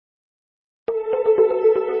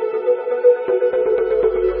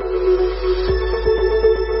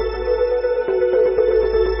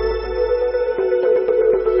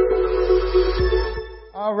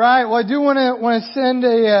right. Well, I do want to send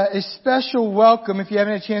a special welcome if you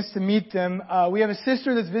haven't had a chance to meet them. We have a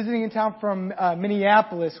sister that's visiting in town from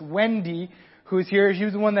Minneapolis, Wendy, who's here. She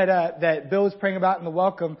was the one that Bill was praying about in the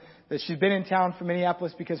welcome. That she's been in town from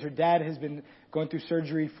Minneapolis because her dad has been going through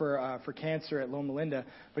surgery for cancer at Loma Linda.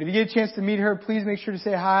 But if you get a chance to meet her, please make sure to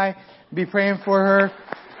say hi. Be praying for her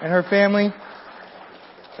and her family.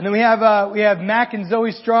 And then we have Mac and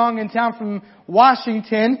Zoe Strong in town from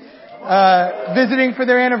Washington, visiting for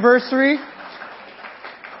their anniversary.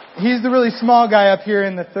 He's the really small guy up here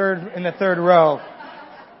in the third row.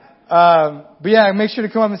 But yeah, make sure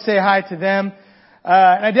to come up and say hi to them.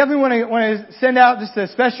 And I definitely want to send out just a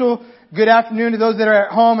special good afternoon to those that are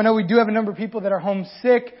at home. I know we do have a number of people that are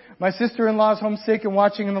homesick. My sister-in-law is homesick and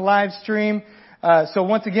watching in the live stream. So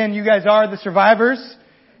once again, you guys are the survivors.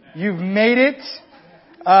 You've made it.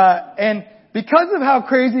 And because of how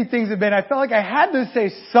crazy things have been, I felt like I had to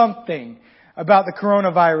say something about the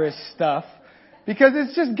coronavirus stuff because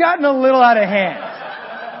it's just gotten a little out of hand.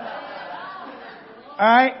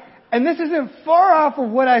 Alright? And this isn't far off of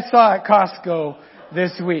what I saw at Costco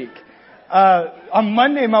this week. On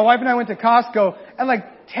Monday, my wife and I went to Costco at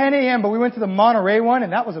like 10 a.m., but we went to the Monterey one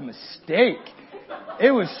and that was a mistake.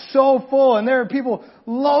 It was so full and there were people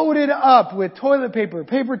loaded up with toilet paper,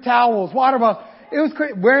 paper towels, water bottles. It was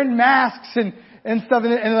crazy, wearing masks and stuff.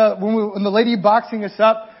 And when the lady boxing us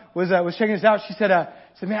up was checking us out, she said,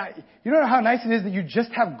 man, you don't know how nice it is that you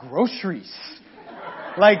just have groceries.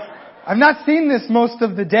 Like, I've not seen this most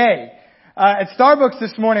of the day. At Starbucks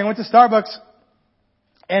this morning, I went to Starbucks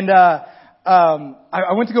and,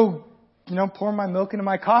 I went to go, pour my milk into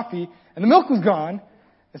my coffee and the milk was gone.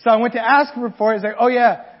 And so I went to ask her for it. It's like, oh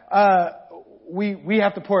yeah, we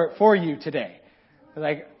have to pour it for you today.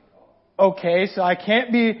 Like, okay, so I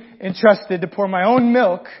can't be entrusted to pour my own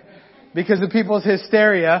milk because of people's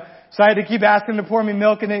hysteria. So I had to keep asking them to pour me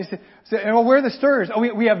milk, and they said, well, where are the stirrers? Oh,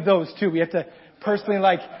 we have those too. We have to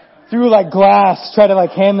personally, through glass, try to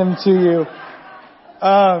hand them to you.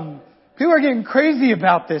 People are getting crazy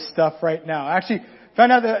about this stuff right now. I actually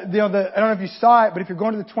found out that, I don't know if you saw it, but if you're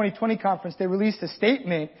going to the 2020 conference, they released a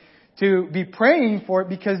statement to be praying for it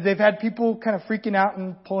because they've had people kind of freaking out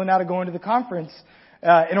and pulling out of going to the conference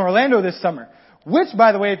in Orlando this summer. Which,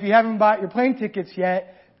 by the way, if you haven't bought your plane tickets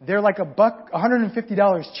yet, they're like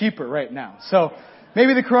 $150 cheaper right now. So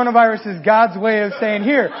maybe the coronavirus is God's way of saying,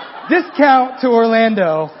 here, discount to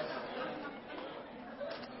Orlando.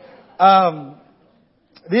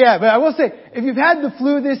 Yeah, but I will say, if you've had the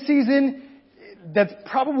flu this season, that's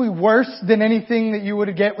probably worse than anything that you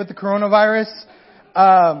would get with the coronavirus.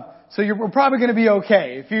 So we're probably going to be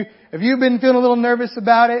okay. If you've been feeling a little nervous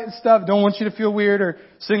about it and stuff, don't want you to feel weird or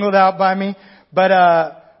singled out by me. But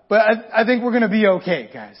I think we're going to be okay,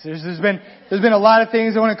 guys. There's been a lot of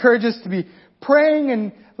things. I want to encourage us to be praying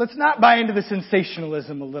and let's not buy into the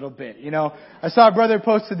sensationalism a little bit. I saw a brother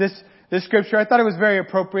posted this scripture. I thought it was very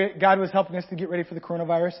appropriate. God was helping us to get ready for the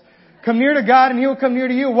coronavirus. Come near to God and He will come near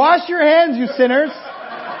to you. Wash your hands, you sinners,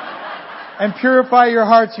 and purify your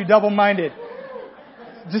hearts, you double-minded.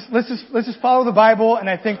 Let's just follow the Bible, and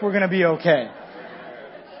I think we're going to be okay.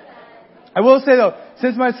 I will say though,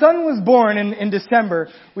 since my son was born in December,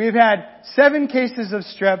 we've had 7 cases of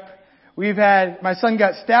strep. My son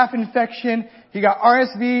got staph infection. He got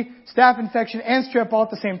RSV, staph infection, and strep all at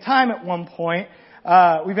the same time at one point.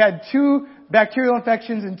 We've had 2 bacterial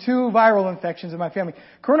infections and 2 viral infections in my family.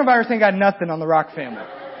 Coronavirus ain't got nothing on the Rock family.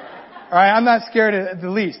 Alright, I'm not scared at the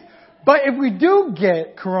least. But if we do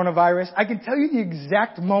get coronavirus, I can tell you the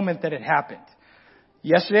exact moment that it happened.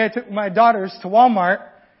 Yesterday I took my daughters to Walmart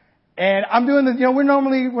and I'm doing we're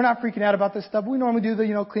not freaking out about this stuff. We normally do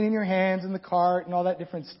the, cleaning your hands in the cart and all that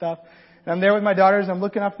different stuff. And I'm there with my daughters and I'm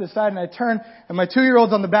looking off to the side and I turn and my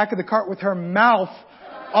 2-year-old's on the back of the cart with her mouth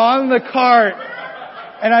on the cart.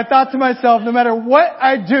 And I thought to myself, no matter what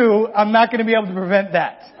I do, I'm not going to be able to prevent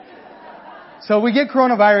that. So we get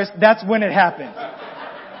coronavirus, that's when it happens.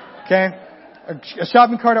 Okay? A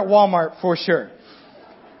shopping cart at Walmart for sure.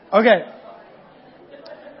 Okay.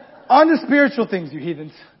 On to spiritual things, you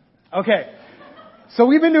heathens. Okay. So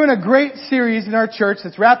we've been doing a great series in our church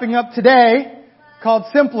that's wrapping up today called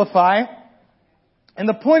Simplify. And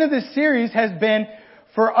the point of this series has been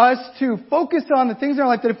for us to focus on the things in our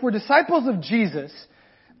life that if we're disciples of Jesus,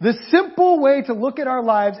 the simple way to look at our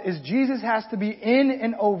lives is Jesus has to be in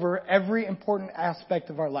and over every important aspect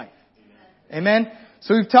of our life. Amen?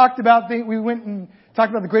 So we've talked about, we went and talked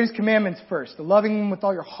about the greatest commandments first. The loving Him with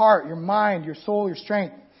all your heart, your mind, your soul, your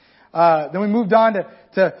strength. Then we moved on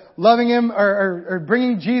to loving Him or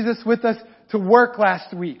bringing Jesus with us to work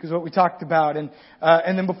last week is what we talked about. And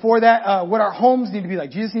then before that, what our homes need to be like.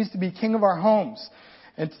 Jesus needs to be king of our homes.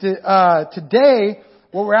 And today,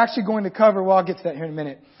 what we're actually going to cover, well, I'll get to that here in a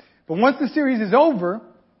minute. But once the series is over,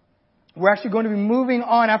 we're actually going to be moving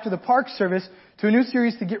on after the park service to a new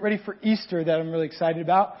series to get ready for Easter that I'm really excited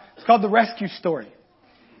about. It's called The Rescue Story.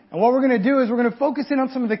 And what we're going to do is we're going to focus in on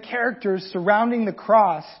some of the characters surrounding the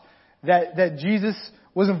cross that Jesus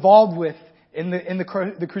was involved with in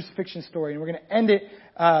the crucifixion story. And we're going to end it,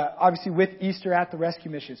 obviously, with Easter at the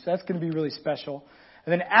rescue mission. So that's going to be really special.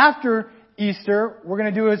 And then after Easter, we're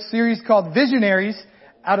going to do a series called Visionaries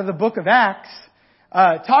out of the book of Acts,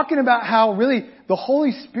 talking about how really the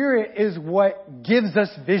Holy Spirit is what gives us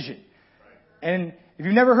vision. And if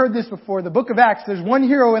you've never heard this before, the book of Acts, there's one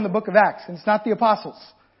hero in the book of Acts, and it's not the apostles.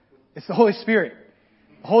 It's the Holy Spirit.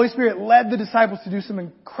 The Holy Spirit led the disciples to do some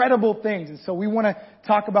incredible things. And so we want to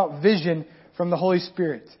talk about vision from the Holy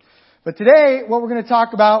Spirit. But today, what we're going to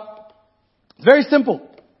talk about is very simple.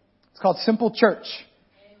 It's called Simple Church.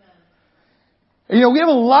 Amen. You know, we have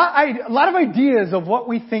a lot of ideas of what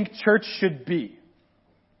we think church should be.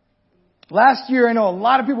 Last year, I know a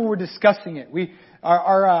lot of people were discussing it.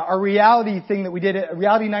 Our reality thing that we did at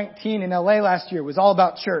Reality 19 in LA last year was all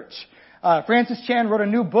about church. Francis Chan wrote a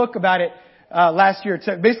new book about it last year.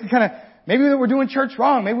 To basically kind of, maybe that we're doing church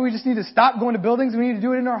wrong. Maybe we just need to stop going to buildings. We need to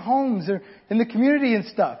do it in our homes or in the community and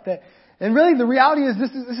stuff. And really the reality is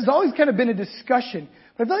this has always kind of been a discussion.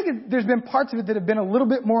 But I feel like there's been parts of it that have been a little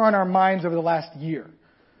bit more on our minds over the last year.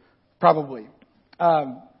 Probably. But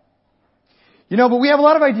we have a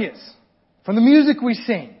lot of ideas. From the music we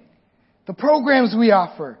sing, the programs we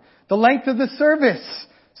offer, the length of the service.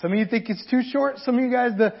 Some of you think it's too short. Some of you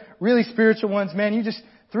guys, the really spiritual ones, man, you just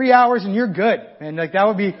 3 hours and you're good. And that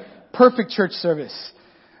would be perfect church service.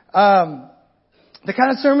 The kind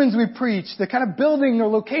of sermons we preach, the kind of building or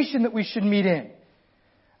location that we should meet in.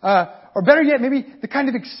 Or better yet, maybe the kind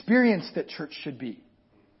of experience that church should be.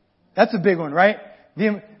 That's a big one, right?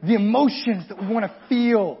 The emotions that we want to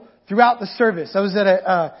feel throughout the service. I was at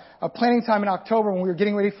a planning time in October when we were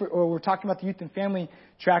getting ready we were talking about the youth and family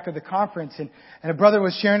track of the conference, and a brother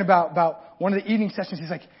was sharing about one of the evening sessions. He's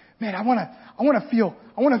like, man, I want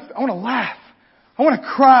to laugh. I want to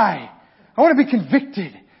cry. I want to be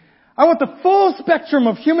convicted. I want the full spectrum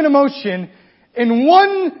of human emotion in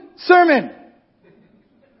one sermon.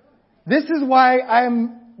 This is why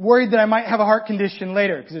I'm worried that I might have a heart condition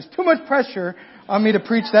later, because there's too much pressure on me to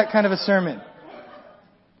preach that kind of a sermon.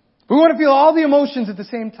 We want to feel all the emotions at the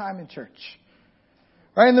same time in church.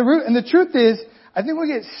 Right? And the truth is, I think we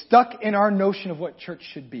get stuck in our notion of what church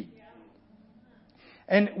should be.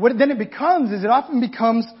 And what then it becomes is it often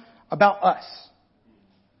becomes about us.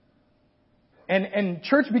 And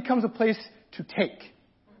church becomes a place to take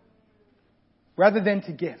rather than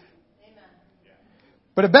to give.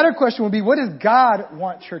 But a better question would be, what does God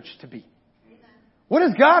want church to be? What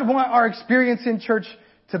does God want our experience in church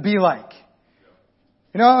to be like?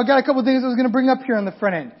 I got a couple of things I was going to bring up here on the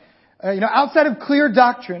front end. Outside of clear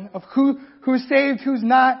doctrine of who's saved, who's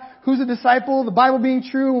not, who's a disciple, the Bible being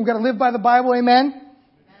true, we've got to live by the Bible, amen?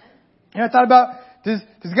 I thought about, does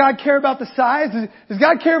God care about the size? Does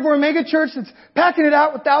God care if we're a mega church that's packing it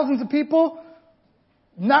out with thousands of people?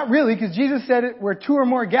 Not really, because Jesus said it, where two or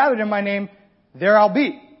more gathered in my name, there I'll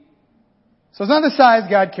be. So it's not the size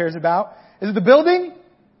God cares about. Is it the building?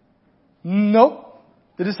 Nope.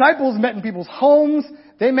 The disciples met in people's homes.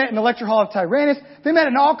 They met in the lecture hall of Tyrannus. They met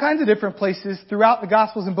in all kinds of different places throughout the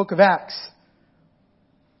Gospels and book of Acts.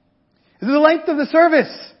 Is it the length of the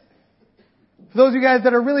service? For those of you guys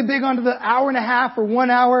that are really big onto the hour and a half or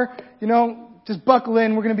 1 hour, just buckle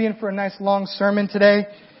in. We're going to be in for a nice long sermon today.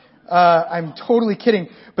 I'm totally kidding.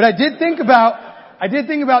 But I did think about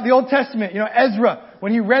the Old Testament. Ezra,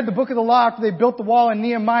 when he read the book of the law after they built the wall in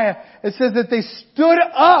Nehemiah, it says that they stood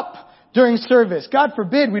up during service. God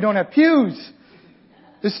forbid we don't have pews.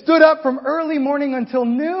 They stood up from early morning until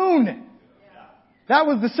noon. That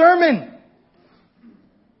was the sermon.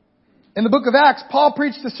 In the book of Acts, Paul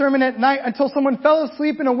preached the sermon at night until someone fell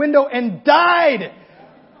asleep in a window and died.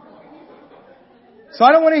 So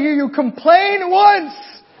I don't want to hear you complain once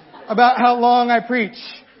about how long I preach.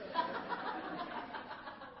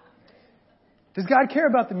 Does God care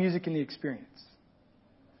about the music and the experience?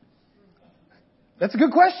 That's a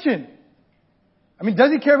good question.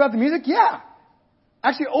 Does He care about the music? Yeah.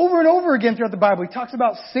 Actually, over and over again throughout the Bible, He talks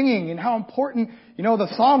about singing and how important, the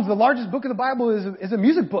Psalms, the largest book of the Bible, is a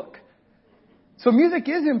music book. So music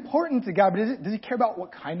is important to God, but does He care about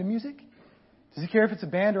what kind of music? Does He care if it's a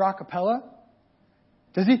band or a cappella?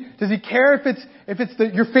 Does He care if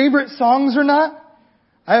it's your favorite songs or not?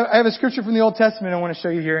 I have a scripture from the Old Testament I want to show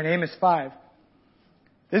you here in Amos 5.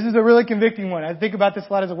 This is a really convicting one. I think about this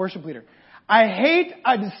a lot as a worship leader.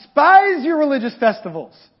 I despise your religious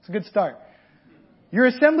festivals. It's a good start. Your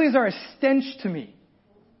assemblies are a stench to me.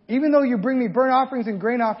 Even though you bring me burnt offerings and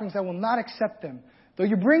grain offerings, I will not accept them. Though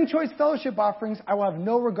you bring choice fellowship offerings, I will have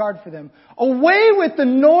no regard for them. Away with the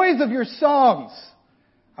noise of your songs.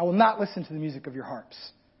 I will not listen to the music of your harps.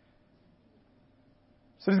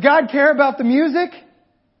 So does God care about the music?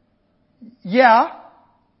 Yeah,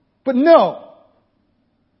 but no.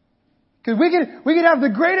 Because we could have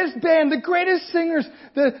the greatest band, the greatest singers,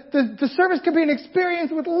 the service could be an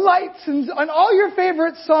experience with lights and all your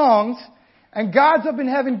favorite songs, and God's up in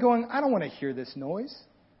heaven going, I don't want to hear this noise.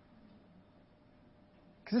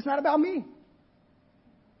 Because it's not about me.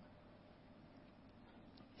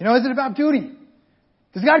 You know, is it about duty?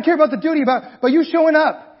 Does God care about the duty, about you showing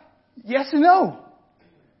up? Yes and no.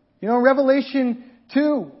 You know, in Revelation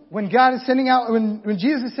 2, when God is sending out, when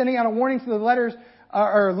Jesus is sending out a warning to the letters,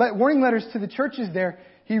 warning letters to the churches there,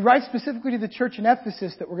 he writes specifically to the church in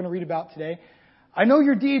Ephesus that we're going to read about today. I know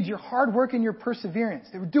your deeds, your hard work, and your perseverance.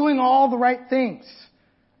 They were doing all the right things,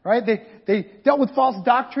 right? They dealt with false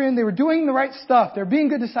doctrine. They were doing the right stuff. They were being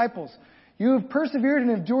good disciples. You have persevered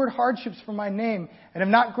and endured hardships for my name and have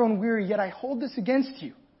not grown weary. Yet I hold this against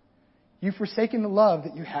you. You've forsaken the love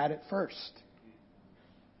that you had at first.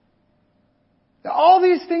 Now, all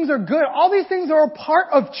these things are good. All these things are a part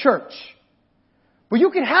of church. But you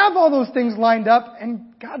can have all those things lined up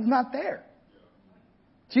and God's not there.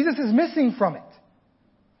 Jesus is missing from it.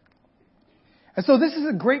 And so this is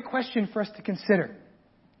a great question for us to consider.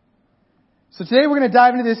 So today we're going to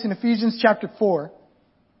dive into this in Ephesians chapter 4.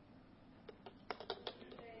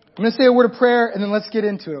 I'm going to say a word of prayer and then let's get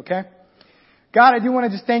into it, okay? God, I do want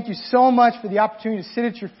to just thank you so much for the opportunity to sit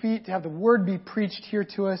at your feet, to have the word be preached here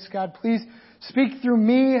to us. God, please speak through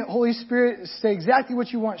me. Holy Spirit, say exactly what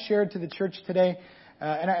you want shared to the church today.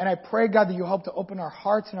 And I pray, God, that you help to open our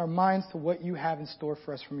hearts and our minds to what you have in store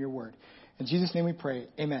for us from your word. In Jesus' name we pray.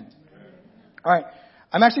 Amen. All right.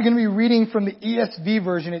 I'm actually going to be reading from the ESV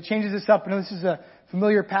version. It changes this up. I know this is a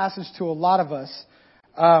familiar passage to a lot of us.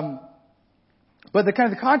 But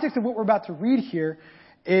the context of what we're about to read here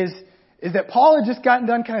is that Paul had just gotten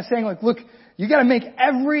done kind of saying, like, look, you got to make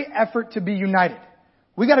every effort to be united.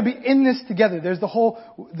 We got to be in this together. There's the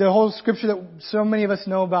whole scripture that so many of us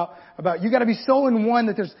know about you got to be so in one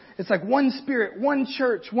that it's like one spirit, one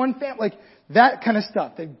church, one family, like that kind of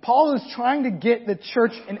stuff. That Paul is trying to get the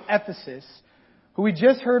church in Ephesus, who we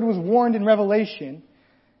just heard was warned in Revelation,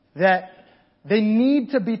 that they need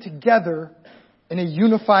to be together in a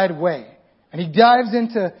unified way. And he dives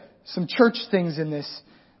into some church things in this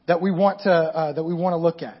that we want to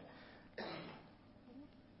look at.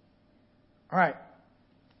 All right.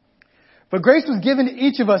 But grace was given to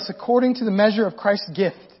each of us according to the measure of Christ's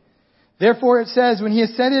gift. Therefore it says, when he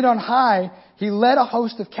ascended on high, he led a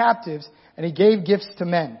host of captives and he gave gifts to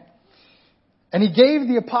men. And he gave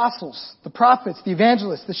the apostles, the prophets, the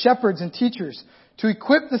evangelists, the shepherds and teachers to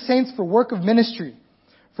equip the saints for work of ministry,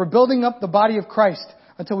 for building up the body of Christ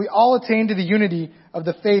until we all attain to the unity of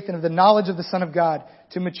the faith and of the knowledge of the Son of God,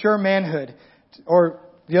 to mature manhood, or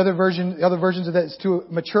the other versions of that is to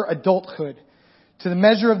mature adulthood, to the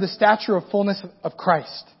measure of the stature of fullness of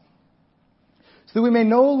Christ. So that we may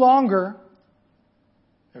no longer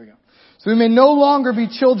be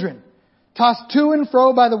children, tossed to and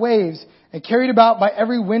fro by the waves and carried about by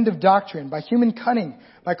every wind of doctrine, by human cunning,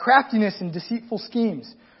 by craftiness and deceitful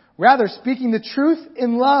schemes. Rather, speaking the truth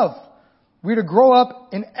in love, we are to grow up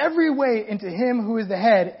in every way into Him who is the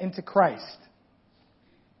head, into Christ,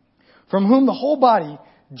 from whom the whole body,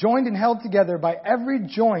 joined and held together by every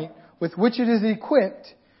joint with which it is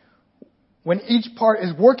equipped, when each part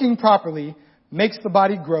is working properly, makes the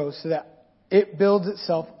body grow so that it builds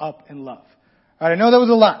itself up in love. All right, I know that was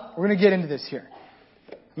a lot. We're going to get into this here.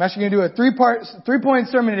 I'm actually going to do a three-point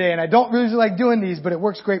sermon today, and I don't really like doing these, but it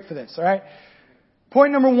works great for this, all right?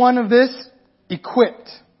 Point number 1 of this, equipped.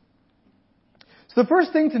 So the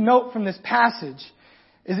first thing to note from this passage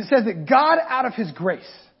is it says that God, out of His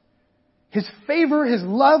grace, His favor, His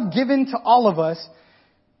love given to all of us,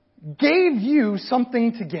 gave you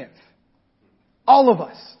something to give. All of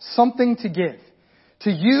us, something to give,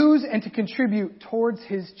 to use and to contribute towards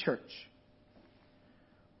His church.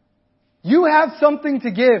 You have something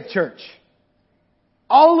to give, church.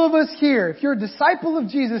 All of us here, if you're a disciple of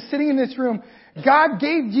Jesus sitting in this room, God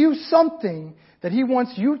gave you something that He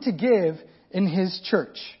wants you to give in His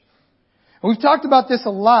church. And we've talked about this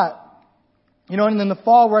a lot. You know, and in the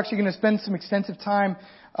fall, we're actually going to spend some extensive time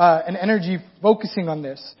and energy focusing on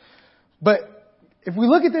this. But if we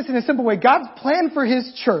look at this in a simple way, God's plan for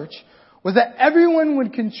His church was that everyone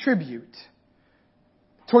would contribute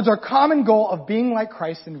towards our common goal of being like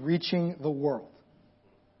Christ and reaching the world.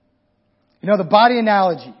 You know, the body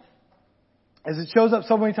analogy, as it shows up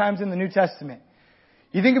so many times in the New Testament.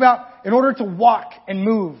 You think about, in order to walk and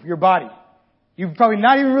move your body, you've probably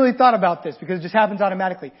not even really thought about this because it just happens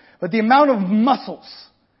automatically. But the amount of muscles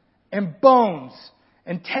and bones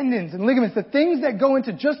and tendons and ligaments, the things that go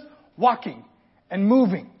into just walking and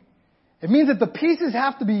moving. It means that the pieces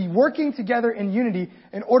have to be working together in unity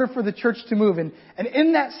in order for the church to move. And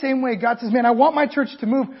in that same way, God says, man, I want my church to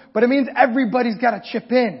move, but it means everybody's got to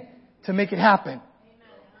chip in to make it happen.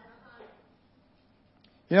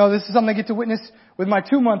 You know, this is something I get to witness with my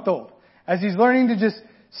 2-month-old as he's learning to just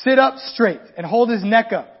sit up straight and hold his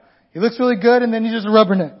neck up. He looks really good and then he just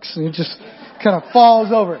rubbernecks and he just kind of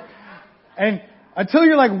falls over. And until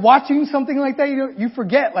you're like watching something like that, you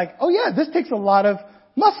forget like, oh yeah, this takes a lot of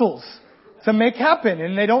muscles to make happen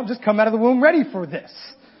and they don't just come out of the womb ready for this.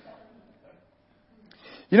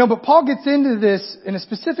 You know, but Paul gets into this in a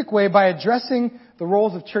specific way by addressing the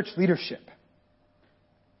roles of church leadership.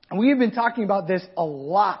 And we have been talking about this a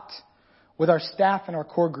lot with our staff and our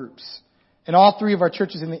core groups in all 3 of our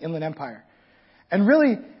churches in the Inland Empire. And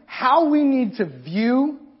really, how we need to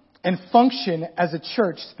view and function as a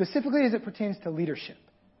church, specifically as it pertains to leadership.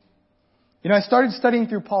 You know, I started studying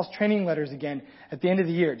through Paul's training letters again at the end of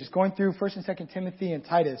the year, just going through 1 and 2 Timothy and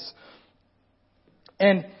Titus.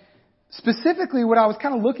 And specifically what I was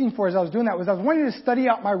kind of looking for as I was doing that was I was wanting to study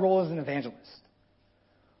out my role as an evangelist.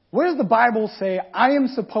 What does the Bible say I am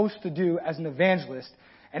supposed to do as an evangelist?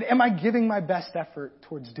 And am I giving my best effort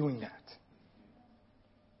towards doing that?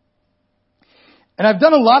 And I've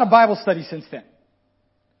done a lot of Bible study since then.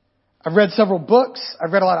 I've read several books.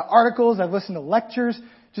 I've read a lot of articles. I've listened to lectures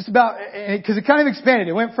just about, because it kind of expanded.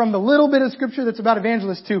 It went from the little bit of scripture that's about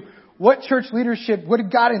evangelists to what church leadership, what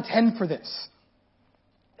did God intend for this?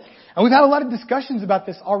 And we've had a lot of discussions about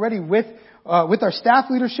this already with our staff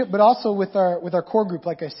leadership, but also with our core group,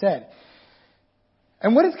 like I said.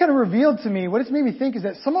 And what it's kind of revealed to me, what it's made me think is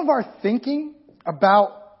that some of our thinking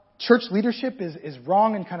about church leadership is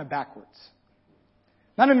wrong and kind of backwards.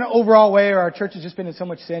 Not in an overall way, or our church has just been in so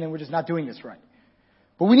much sin and we're just not doing this right.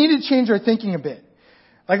 But we need to change our thinking a bit.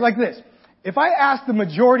 Like this. If I ask the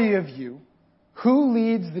majority of you who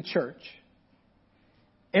leads the church,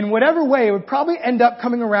 in whatever way, it would probably end up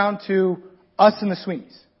coming around to us and the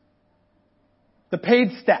Sweeneys. The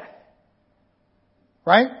paid staff.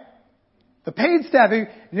 Right? The paid staff. You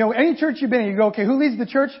know, any church you've been in, you go, okay, who leads the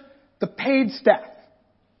church? The paid staff.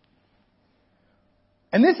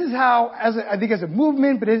 And this is how, I think as a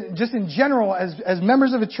movement, but just in general, as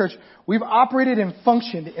members of a church, we've operated and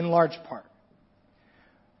functioned in large part.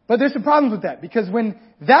 But there's some problems with that, because when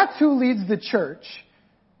that's who leads the church,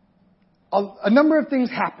 a number of things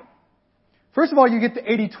happen. First of all, you get the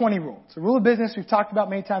 80-20 rule. It's a rule of business we've talked about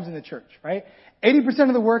many times in the church, right? 80%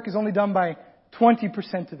 of the work is only done by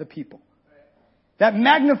 20% of the people. That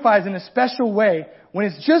magnifies in a special way when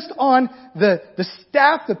it's just on the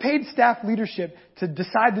staff, the paid staff leadership to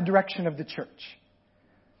decide the direction of the church.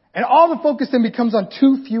 And all the focus then becomes on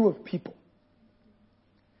too few of people.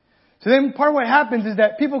 So then part of what happens is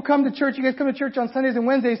that people come to church, you guys come to church on Sundays and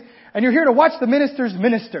Wednesdays, and you're here to watch the ministers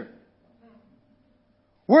minister.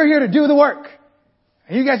 We're here to do the work.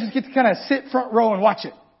 And you guys just get to kind of sit front row and watch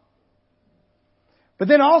it. But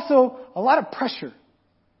then also, a lot of pressure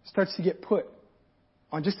starts to get put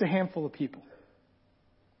on just a handful of people.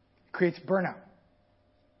 It creates burnout.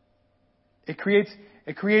 It creates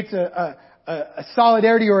a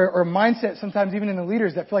solidarity or a mindset sometimes even in the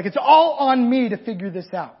leaders that feel like it's all on me to figure this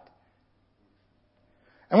out.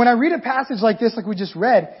 And when I read a passage like this, like we just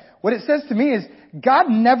read, what it says to me is God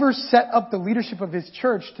never set up the leadership of His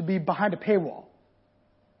church to be behind a paywall.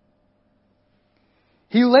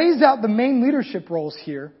 He lays out the main leadership roles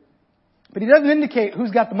here, but He doesn't indicate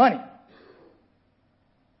who's got the money.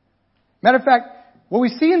 Matter of fact, what we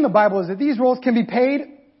see in the Bible is that these roles can be paid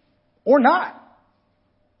or not.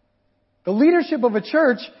 The leadership of a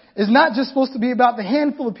church is not just supposed to be about the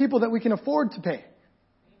handful of people that we can afford to pay.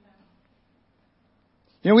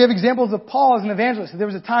 You know, we have examples of Paul as an evangelist. There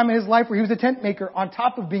was a time in his life where he was a tent maker on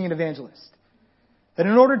top of being an evangelist. That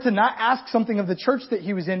in order to not ask something of the church that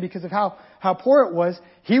he was in because of how poor it was,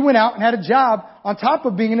 he went out and had a job on top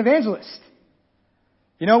of being an evangelist.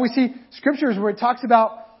 You know, we see scriptures where it talks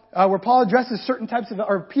about where Paul addresses certain types of,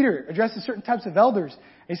 or Peter addresses certain types of elders.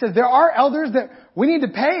 He says there are elders that we need to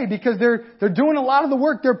pay because they're doing a lot of the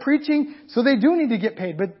work. They're preaching, so they do need to get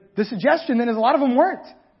paid. But the suggestion then is a lot of them weren't.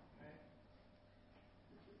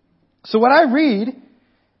 So what I read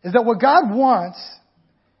is that what God wants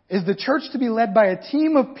is the church to be led by a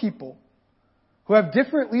team of people who have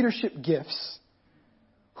different leadership gifts,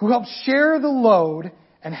 who help share the load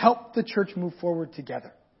and help the church move forward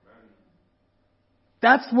together.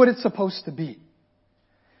 That's what it's supposed to be.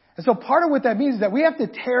 And so part of what that means is that we have to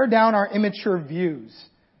tear down our immature views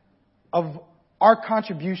of our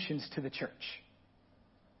contributions to the church.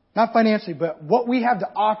 Not financially, but what we have to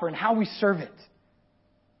offer and how we serve it.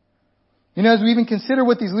 You know, as we even consider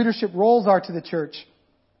what these leadership roles are to the church,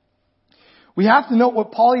 we have to note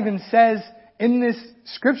what Paul even says in this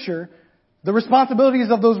scripture, the responsibilities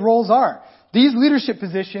of those roles are. These leadership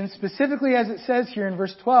positions, specifically as it says here in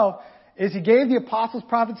verse 12, is he gave the apostles,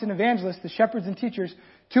 prophets, and evangelists, the shepherds and teachers,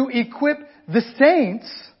 to equip the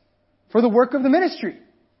saints for the work of the ministry.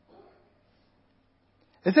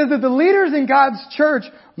 It says that the leaders in God's church,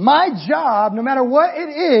 my job, no matter what it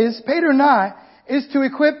is, paid or not, is to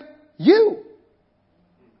equip you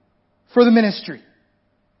for the ministry.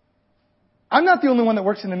 I'm not the only one that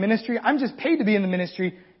works in the ministry. I'm just paid to be in the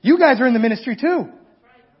ministry. You guys are in the ministry too.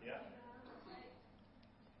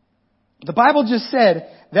 The Bible just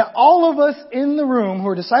said that all of us in the room who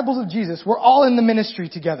are disciples of Jesus, we're all in the ministry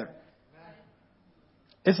together.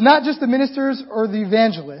 It's not just the ministers or the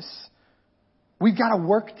evangelists. We've got to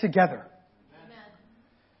work together.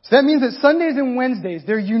 So that means that Sundays and Wednesdays,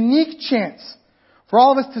 they're a unique chance for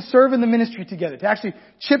all of us to serve in the ministry together, to actually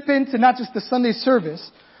chip into not just the Sunday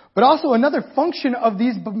service, but also another function of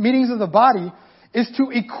these meetings of the body is to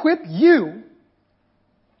equip you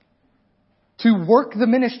to work the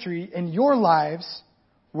ministry in your lives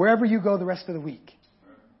wherever you go the rest of the week.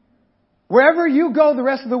 Wherever you go the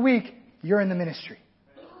rest of the week, you're in the ministry.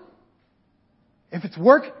 If it's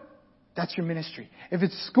work, that's your ministry. If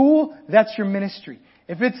it's school, that's your ministry.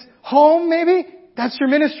 If it's home, maybe, that's your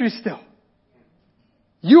ministry still.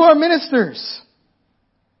 You are ministers.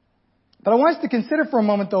 But I want us to consider for a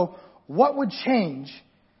moment, though, what would change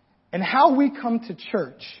and how we come to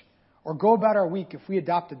church or go about our week if we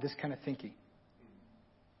adopted this kind of thinking.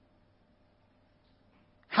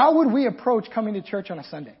 How would we approach coming to church on a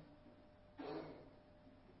Sunday?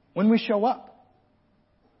 When we show up?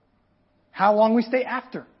 How long we stay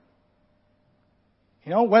after?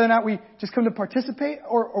 You know, whether or not we just come to participate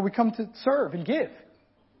or we come to serve and give.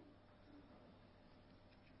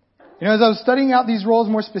 You know, as I was studying out these roles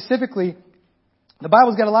more specifically, the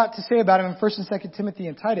Bible's got a lot to say about them in 1 and 2 Timothy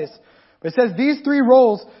and Titus. But it says these three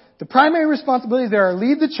roles, the primary responsibilities there are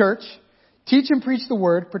lead the church, teach and preach the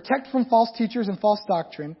word, protect from false teachers and false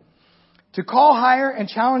doctrine, to call higher and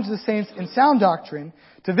challenge the saints in sound doctrine,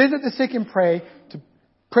 to visit the sick and pray, to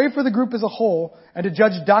pray for the group as a whole, and to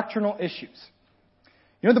judge doctrinal issues.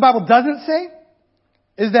 You know what the Bible doesn't say?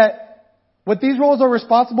 Is that what these roles are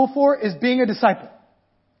responsible for is being a disciple.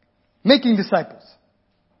 Making disciples.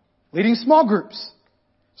 Leading small groups.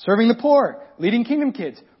 Serving the poor. Leading kingdom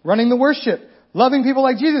kids. Running the worship. Loving people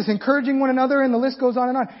like Jesus. Encouraging one another, and the list goes on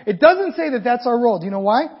and on. It doesn't say that that's our role. Do you know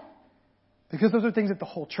why? Because those are things that the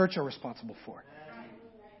whole church are responsible for.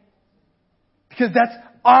 Because that's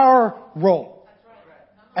our role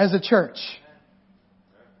as a church.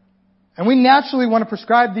 And we naturally want to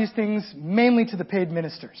prescribe these things mainly to the paid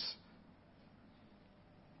ministers.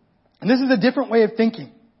 And this is a different way of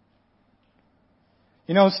thinking.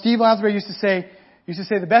 You know, Steve Lasbury used to say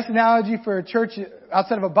the best analogy for a church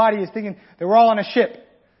outside of a body is thinking that we're all on a ship.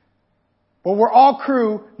 But we're all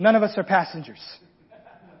crew, none of us are passengers.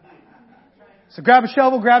 So grab a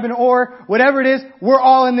shovel, grab an oar, whatever it is, we're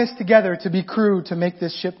all in this together to be crew to make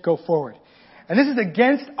this ship go forward. And this is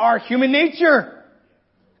against our human nature.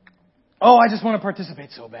 Oh, I just want to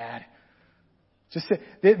participate so bad. Just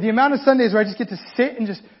the amount of Sundays where I just get to sit and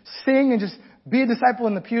just sing and just be a disciple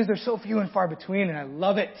in the pews, they're so few and far between, and I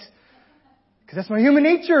love it. Because that's my human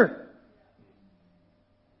nature.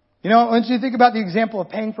 You know, I want you to think about the example of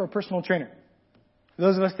paying for a personal trainer. For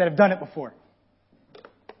those of us that have done it before.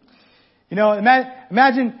 You know,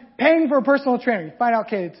 imagine paying for a personal trainer. You find out,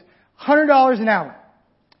 okay, it's $100 an hour.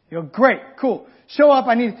 You go, great, cool. Show up,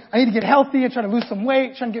 I need to get healthy and try to lose some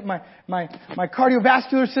weight, trying to get my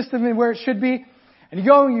cardiovascular system in where it should be. And you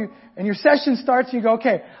go and your session starts and you go,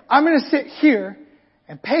 okay, I'm going to sit here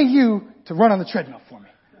and pay you to run on the treadmill for me.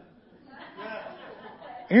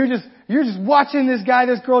 And you're just watching this guy,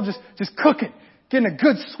 this girl just cooking, getting a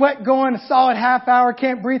good sweat going, a solid half hour,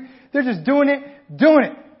 can't breathe. They're just doing it.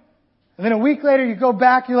 And then a week later you go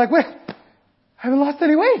back, you're like, wait, I haven't lost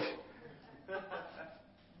any weight.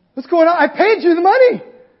 What's going on? I paid you the money.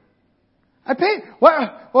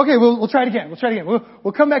 Well, okay, we'll try it again.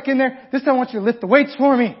 We'll come back in there. This time I want you to lift the weights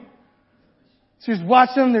for me. So you just watch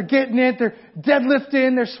them. They're getting it. They're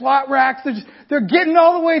deadlifting. They're squat racks. They're getting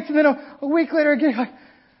all the weights. And then a week later again, like,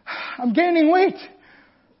 I'm gaining weight.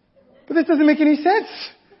 But this doesn't make any sense.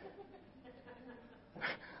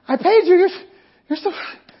 I paid you.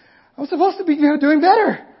 I'm supposed to be doing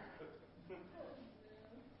better.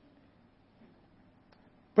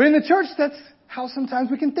 But in the church, that's how sometimes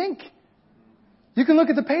we can think. You can look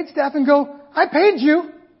at the paid staff and go, I paid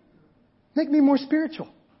you. Make me more spiritual.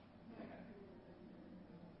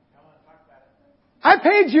 I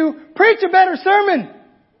paid you. Preach a better sermon.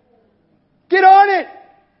 Get on it.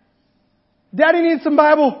 Daddy needs some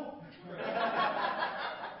Bible.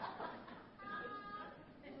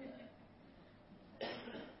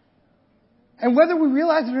 And whether we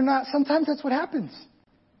realize it or not, sometimes that's what happens.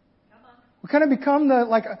 We kind of become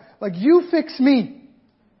like you fix me.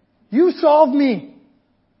 You solve me.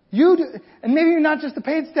 And maybe not just the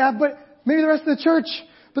paid staff, but maybe the rest of the church.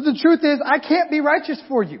 But the truth is, I can't be righteous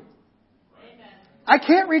for you. I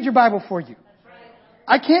can't read your Bible for you.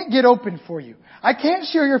 I can't get open for you. I can't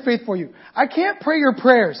share your faith for you. I can't pray your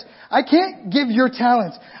prayers. I can't give your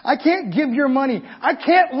talents. I can't give your money. I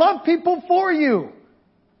can't love people for you.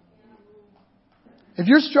 If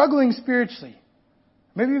you're struggling spiritually,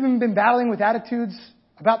 maybe you've even been battling with attitudes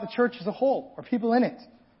about the church as a whole or people in it.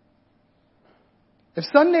 If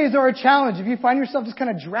Sundays are a challenge, if you find yourself just kind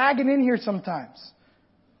of dragging in here sometimes,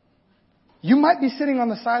 you might be sitting on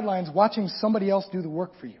the sidelines watching somebody else do the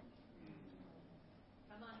work for you.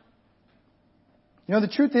 You know, the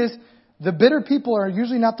truth is, the bitter people are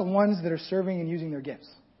usually not the ones that are serving and using their gifts.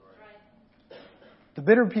 The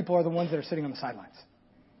bitter people are the ones that are sitting on the sidelines.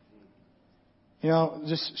 You know,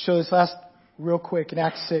 just show this last real quick in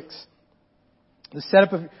Acts 6. The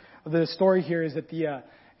setup of the story here is that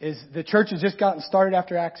the church has just gotten started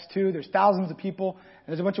after Acts 2. There's thousands of people, and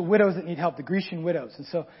there's a bunch of widows that need help, the Grecian widows. And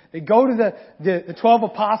so they go to the 12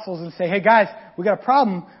 apostles and say, hey guys, we got a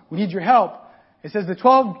problem. We need your help. It says the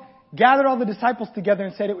 12 gathered all the disciples together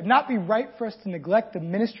and said, it would not be right for us to neglect the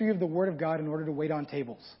ministry of the Word of God in order to wait on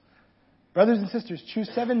tables. Brothers and sisters, choose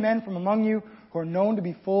 7 men from among you who are known to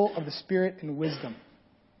be full of the Spirit and wisdom.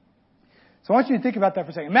 So I want you to think about that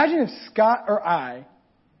for a second. Imagine if Scott or I,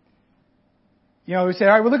 we say,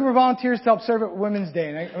 all right, we're looking for volunteers to help serve at Women's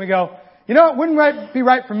Day. And we go, it wouldn't be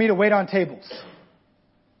right for me to wait on tables.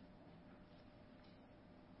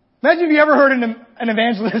 Imagine if you ever heard an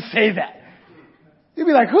evangelist say that. You'd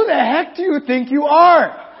be like, who the heck do you think you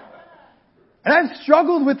are? And I've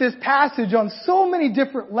struggled with this passage on so many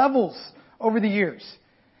different levels over the years.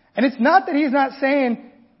 And it's not that he's not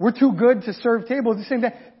saying we're too good to serve tables. He's saying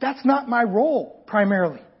that that's not my role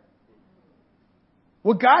primarily.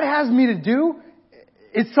 What God has me to do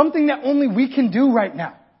is something that only we can do right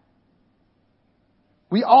now.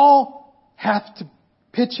 We all have to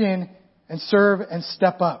pitch in and serve and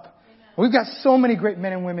step up. We've got so many great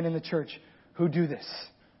men and women in the church who do this.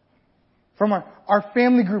 From our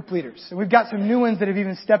family group leaders. And we've got some new ones that have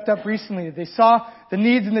even stepped up recently. They saw the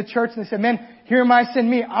needs in the church and they said, man, here am I, send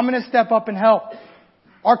me. I'm going to step up and help.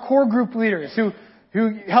 Our core group leaders who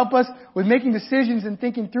help us with making decisions and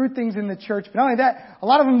thinking through things in the church. But not only that, a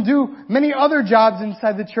lot of them do many other jobs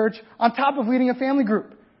inside the church on top of leading a family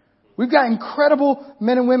group. We've got incredible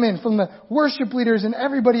men and women from the worship leaders and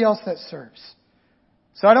everybody else that serves.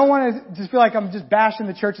 So I don't want to just feel like I'm just bashing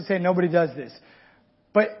the church and saying nobody does this.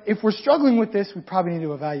 But if we're struggling with this, we probably need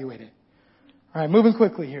to evaluate it. All right, moving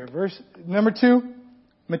quickly here. Verse number 2,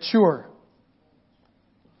 mature.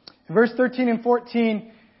 In verse 13 and 14,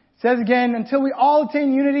 it says again, until we all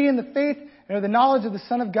attain unity in the faith and of the knowledge of the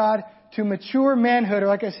Son of God to mature manhood, or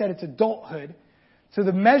like I said, it's adulthood, to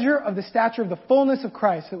the measure of the stature of the fullness of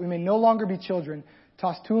Christ, that we may no longer be children,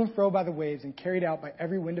 tossed to and fro by the waves and carried out by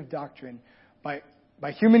every wind of doctrine, by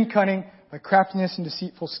human cunning, by craftiness and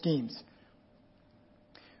deceitful schemes.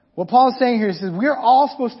 What Paul is saying here is that we're all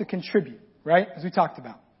supposed to contribute, right? As we talked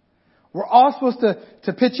about. We're all supposed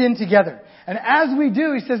to pitch in together. And as we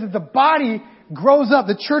do, he says that the body grows up,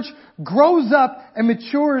 the church grows up and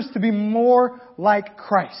matures to be more like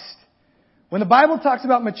Christ. When the Bible talks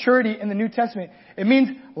about maturity in the New Testament, it means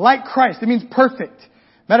like Christ. It means perfect.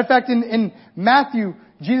 Matter of fact, in Matthew,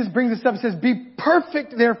 Jesus brings this up and says, be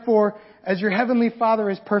perfect, therefore, as your heavenly Father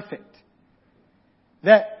is perfect. We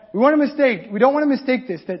don't want to mistake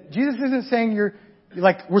this, that Jesus isn't saying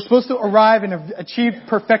we're supposed to arrive and achieve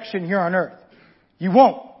perfection here on earth. You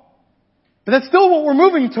won't. But that's still what we're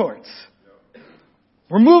moving towards.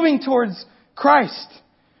 We're moving towards Christ.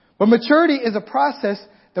 But maturity is a process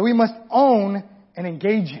that we must own and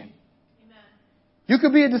engage in. Amen. You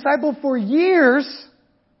could be a disciple for years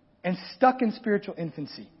and stuck in spiritual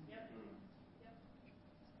infancy.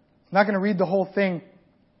 I'm not going to read the whole thing,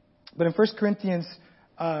 but in 1 Corinthians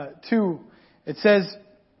 2, it says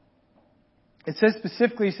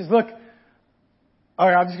specifically, look, all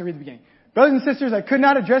right, I'm just going to read the beginning. Brothers and sisters, I could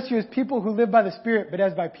not address you as people who live by the Spirit, but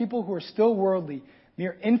as by people who are still worldly,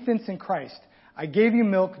 mere infants in Christ. I gave you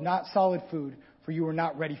milk, not solid food, for you were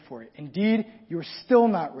not ready for it. Indeed, you are still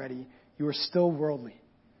not ready. You are still worldly.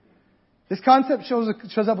 This concept shows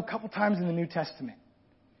up a couple times in the New Testament.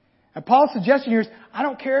 And Paul's suggestion here is, I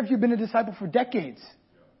don't care if you've been a disciple for decades.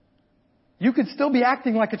 You could still be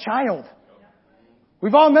acting like a child.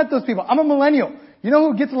 We've all met those people. I'm a millennial. You know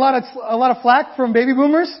who gets a lot of flack from baby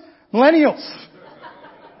boomers? Millennials.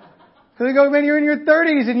 So they go, man, you're in your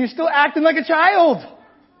 30s and you're still acting like a child.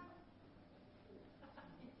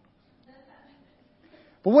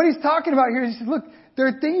 But what he's talking about here is, he says, look, there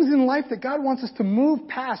are things in life that God wants us to move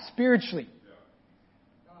past spiritually.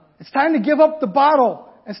 It's time to give up the bottle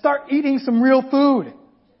and start eating some real food.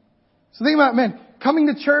 So think about it, man, coming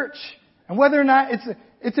to church and whether or not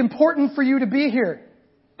it's important for you to be here.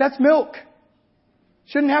 That's milk.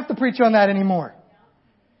 Shouldn't have to preach on that anymore.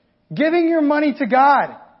 Giving your money to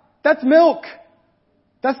God. That's milk.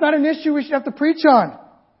 That's not an issue we should have to preach on.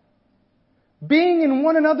 Being in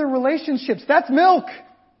one another relationships. That's milk.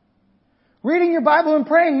 Reading your Bible and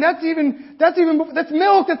praying. That's milk. That's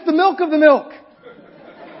the milk of the milk.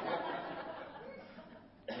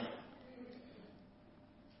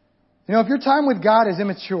 You know, if your time with God is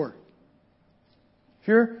immature, if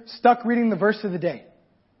you're stuck reading the verse of the day,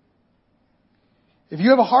 if you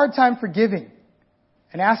have a hard time forgiving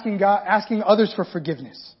and asking others for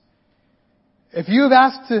forgiveness, if you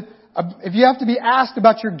have to be asked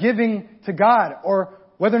about your giving to God or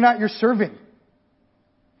whether or not you're serving,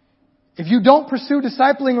 if you don't pursue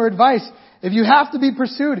discipling or advice, if you have to be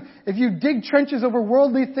pursued, if you dig trenches over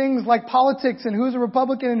worldly things like politics and who's a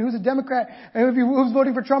Republican and who's a Democrat and who's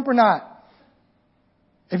voting for Trump or not,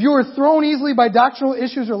 if you are thrown easily by doctrinal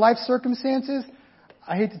issues or life circumstances,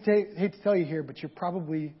 I hate to tell you here, but you're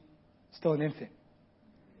probably still an infant.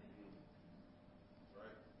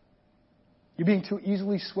 You're being too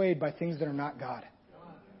easily swayed by things that are not God.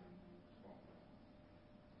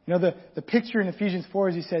 You know, the picture in Ephesians 4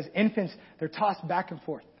 is he says, infants, they're tossed back and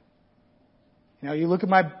forth. You know, you look at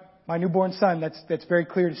my newborn son, that's very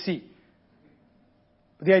clear to see.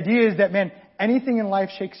 But the idea is that, man, anything in life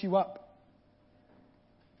shakes you up.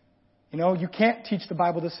 You know, you can't teach the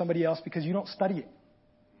Bible to somebody else because you don't study it.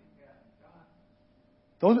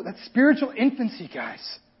 That's spiritual infancy, guys.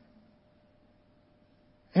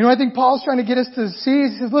 You know, I think Paul's trying to get us to see,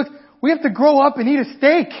 he says, look, we have to grow up and eat a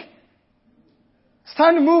steak. It's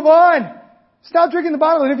time to move on. Stop drinking the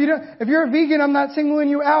bottle. And if you're a vegan, I'm not singling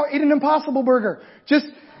you out. Eat an Impossible Burger.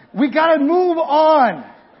 We gotta move on.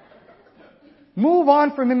 Move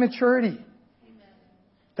on from immaturity.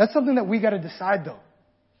 That's something that we gotta decide though.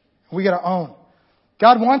 We gotta own.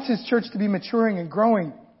 God wants His church to be maturing and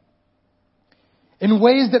growing in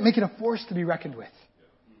ways that make it a force to be reckoned with.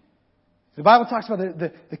 The Bible talks about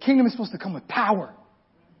the kingdom is supposed to come with power.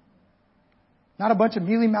 Not a bunch of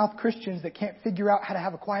mealy-mouthed Christians that can't figure out how to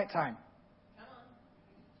have a quiet time.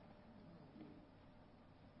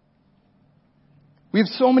 We have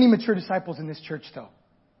so many mature disciples in this church, though.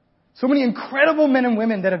 So many incredible men and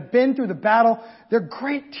women that have been through the battle. They're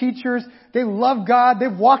great teachers. They love God.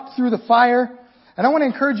 They've walked through the fire. And I want to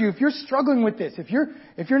encourage you, if you're struggling with this, if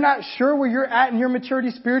you're not sure where you're at in your maturity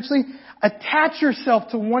spiritually, attach yourself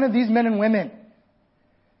to one of these men and women.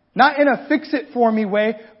 Not in a fix-it-for-me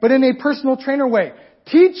way, but in a personal trainer way.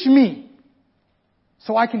 Teach me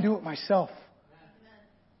so I can do it myself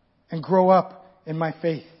and grow up in my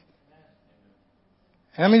faith.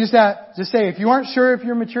 And let me just say, if you aren't sure if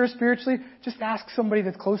you're mature spiritually, just ask somebody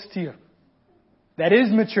that's close to you that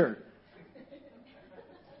is mature.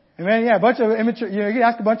 Amen. Yeah, a bunch of immature. You can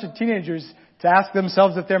ask a bunch of teenagers to ask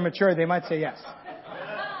themselves if they're mature. They might say yes.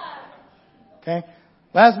 Okay.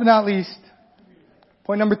 Last but not least,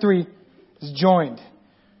 point number 3 is joined.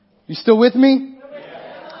 You still with me?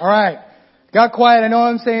 All right. Got quiet. I know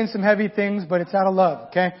I'm saying some heavy things, but it's out of love.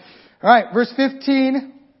 Okay. All right. Verse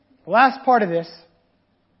 15. The last part of this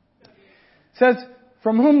says,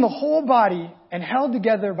 "From whom the whole body and held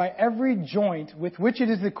together by every joint with which it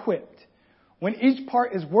is equipped, when each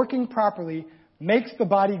part is working properly, makes the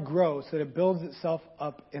body grow so that it builds itself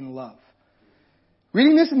up in love."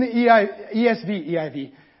 Reading this in the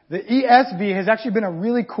EIV. The ESV has actually been a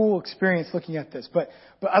really cool experience looking at this. But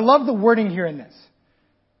I love the wording here in this.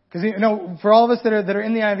 Because, you know, for all of us that are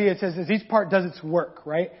in the EIV, it says as each part does its work,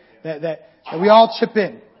 right? That we all chip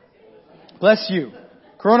in. Bless you.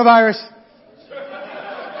 Coronavirus.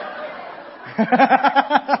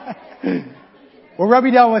 We'll rub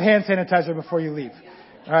you down with hand sanitizer before you leave.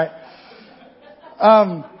 All right.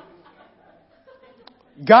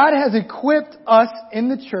 God has equipped us in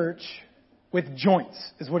the church with joints,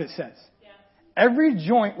 is what it says. Yeah. every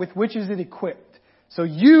joint with which is it equipped. So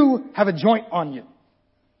you have a joint on you.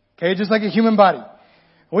 Okay, just like a human body.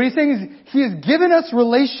 What he's saying is he has given us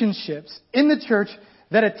relationships in the church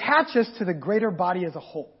that attach us to the greater body as a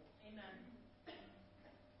whole.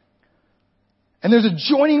 And there's a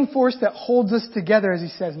joining force that holds us together, as he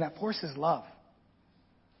says, and that force is love.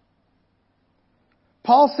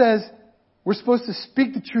 Paul says we're supposed to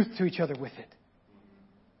speak the truth to each other with it.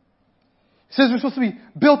 He says we're supposed to be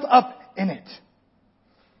built up in it.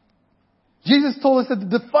 Jesus told us that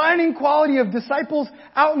the defining quality of disciples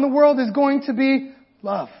out in the world is going to be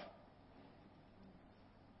love.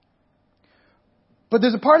 But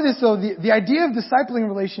there's a part of this, though, the idea of discipling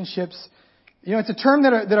relationships. It's a term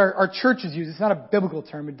that our churches use. It's not a biblical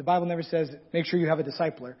term. The Bible never says, make sure you have a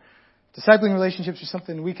discipler. Discipling relationships are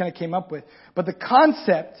something we kind of came up with. But the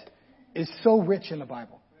concept is so rich in the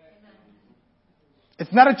Bible.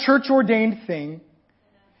 It's not a church-ordained thing.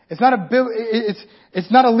 It's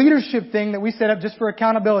not a leadership thing that we set up just for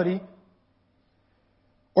accountability.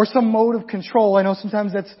 Or some mode of control. I know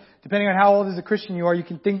sometimes that's, depending on how old as a Christian you are, you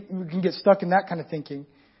can get stuck in that kind of thinking.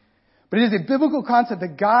 But it is a biblical concept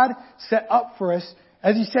that God set up for us,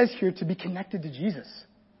 as he says here, to be connected to Jesus.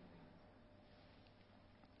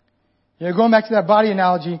 Going back to that body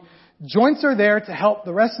analogy, joints are there to help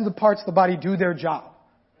the rest of the parts of the body do their job.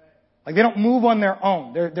 Like they don't move on their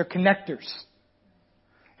own. They're connectors.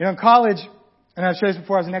 In college, and I've shared this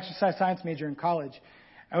before, I was an exercise science major in college,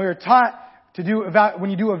 and we were taught to do, when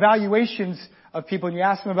you do evaluations of people and you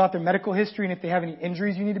ask them about their medical history and if they have any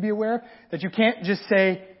injuries you need to be aware, that you can't just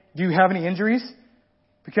say, do you have any injuries?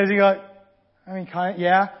 Because you're like, kind of,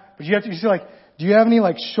 yeah. But you have to say like, do you have any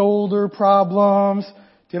like shoulder problems?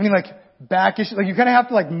 Do you have any like back issues? Like you kind of have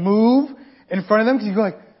to like move in front of them because you go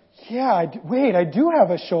like, yeah, I do have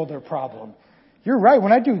a shoulder problem. You're right.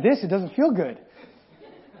 When I do this, it doesn't feel good.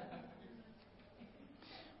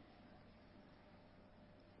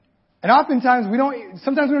 And oftentimes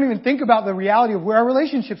sometimes we don't even think about the reality of where our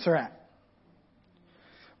relationships are at.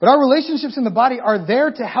 But our relationships in the body are there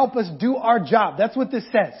to help us do our job. That's what this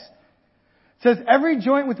says. It says every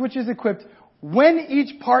joint with which is equipped when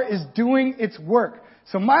each part is doing its work.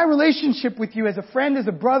 So my relationship with you as a friend, as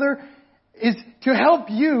a brother, is to help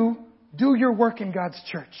you do your work in God's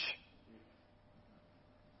church.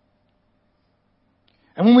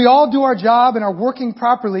 And when we all do our job and are working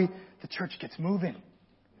properly, the church gets moving.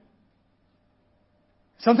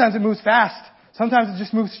 Sometimes it moves fast. Sometimes it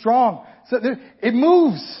just moves strong. So it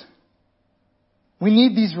moves. We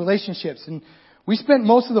need these relationships. And we spent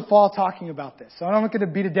most of the fall talking about this. So I'm not going to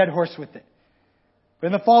beat a dead horse with it. But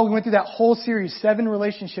in the fall, we went through that whole series, 7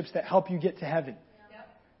 relationships that help you get to heaven. Yep.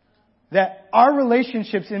 That our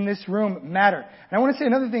relationships in this room matter. And I want to say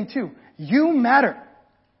another thing too. You matter.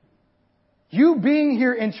 You being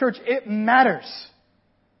here in church, it matters.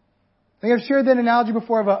 I think I've shared that analogy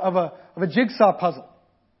before of a jigsaw puzzle.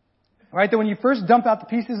 Right? That when you first dump out the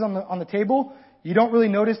pieces on the table, you don't really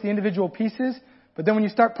notice the individual pieces. But then when you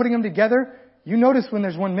start putting them together, you notice when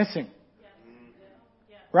there's one missing.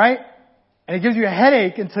 Right? And it gives you a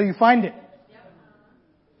headache until you find it.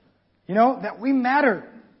 That we matter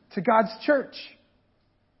to God's church.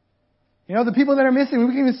 The people that are missing, we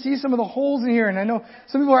can even see some of the holes in here. And I know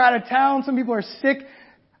some people are out of town, some people are sick.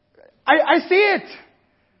 I see it.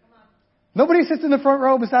 Nobody sits in the front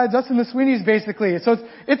row besides us and the Sweeneys, basically. So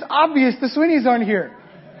it's obvious the Sweeneys aren't here.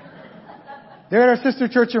 They're at our sister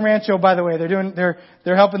church in Rancho, by the way.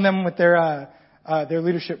 They're helping them with their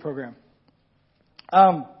leadership program.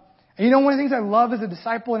 And one of the things I love as a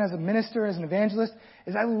disciple and as a minister, as an evangelist,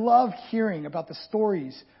 is I love hearing about the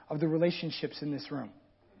stories of the relationships in this room.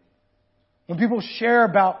 When people share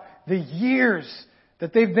about the years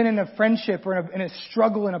that they've been in a friendship or in a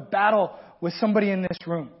struggle, in a battle with somebody in this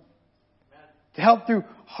room. To help through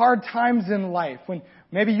hard times in life when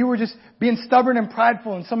maybe you were just being stubborn and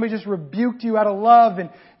prideful and somebody just rebuked you out of love. And,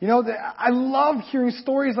 I love hearing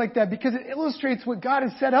stories like that because it illustrates what God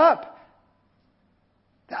has set up.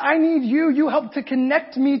 I need you. You help to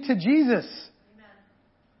connect me to Jesus.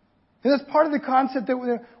 And that's part of the concept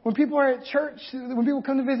that when people are at church, when people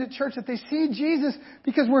come to visit church, that they see Jesus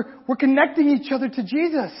because we're connecting each other to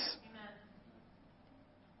Jesus.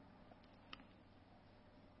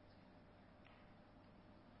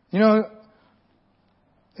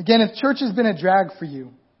 Again, if church has been a drag for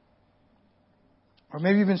you, or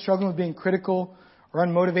maybe you've been struggling with being critical or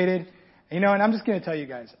unmotivated, and I'm just going to tell you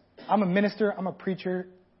guys, I'm a minister, I'm a preacher.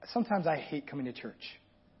 Sometimes I hate coming to church.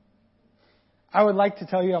 I would like to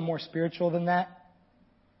tell you I'm more spiritual than that.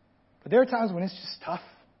 But there are times when it's just tough.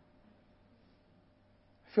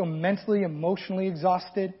 I feel mentally, emotionally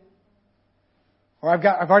exhausted. Or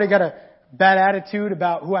I've already got a bad attitude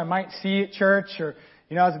about who I might see at church, or,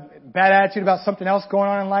 I have a bad attitude about something else going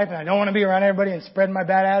on in life, and I don't want to be around everybody and spread my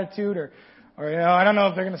bad attitude, or I don't know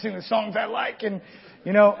if they're going to sing the songs I like, and,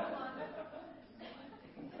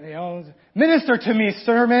 minister to me,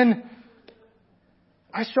 sermon.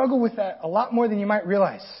 I struggle with that a lot more than you might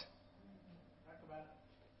realize.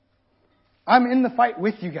 I'm in the fight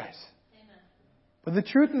with you guys. But the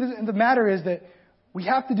truth of the matter is that we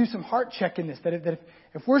have to do some heart check in this. That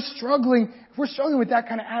if we're struggling with that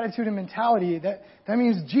kind of attitude and mentality, that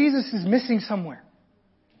means Jesus is missing somewhere.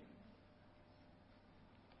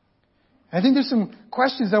 I think there's some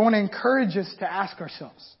questions I want to encourage us to ask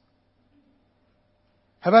ourselves.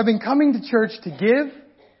 Have I been coming to church to give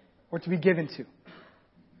or to be given to?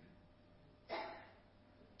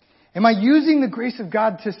 Am I using the grace of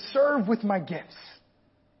God to serve with my gifts?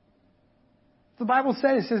 The Bible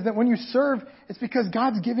says that when you serve, it's because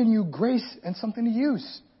God's given you grace and something to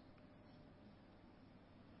use.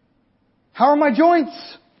 How are my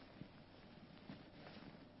joints?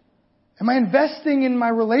 Am I investing in my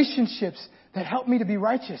relationships that help me to be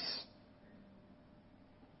righteous?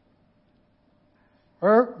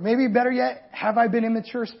 Or maybe better yet, have I been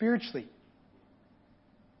immature spiritually?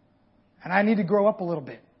 And I need to grow up a little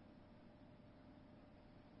bit.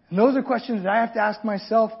 And those are questions that I have to ask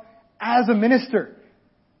myself as a minister,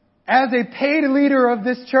 as a paid leader of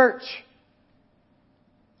this church.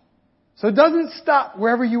 So it doesn't stop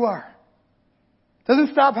wherever you are. It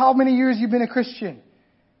doesn't stop how many years you've been a Christian.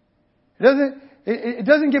 It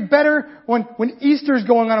doesn't get better when Easter's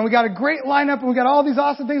going on and we got a great lineup and we got all these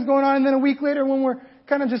awesome things going on, and then a week later when we're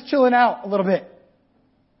kind of just chilling out a little bit.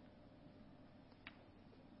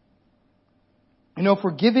 If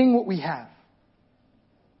we're giving what we have,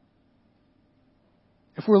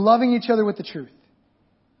 if we're loving each other with the truth,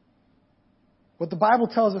 what the Bible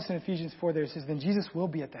tells us in Ephesians 4 there says, then Jesus will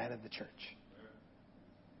be at the head of the church.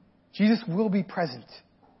 Jesus will be present.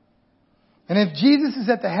 And if Jesus is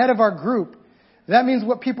at the head of our group, that means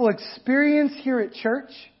what people experience here at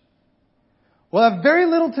church will have very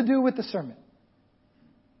little to do with the sermon.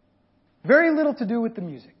 Very little to do with the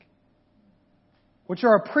music, which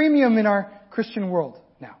are a premium in our Christian world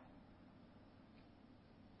now.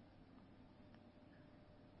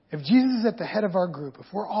 If Jesus is at the head of our group, if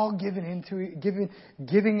we're all giving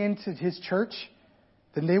into His church,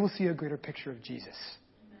 then they will see a greater picture of Jesus.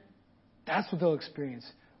 That's what they'll experience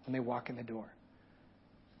when they walk in the door.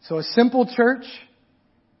 So a simple church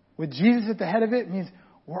with Jesus at the head of it means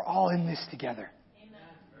we're all in this together.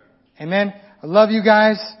 Amen. I love you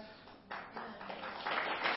guys.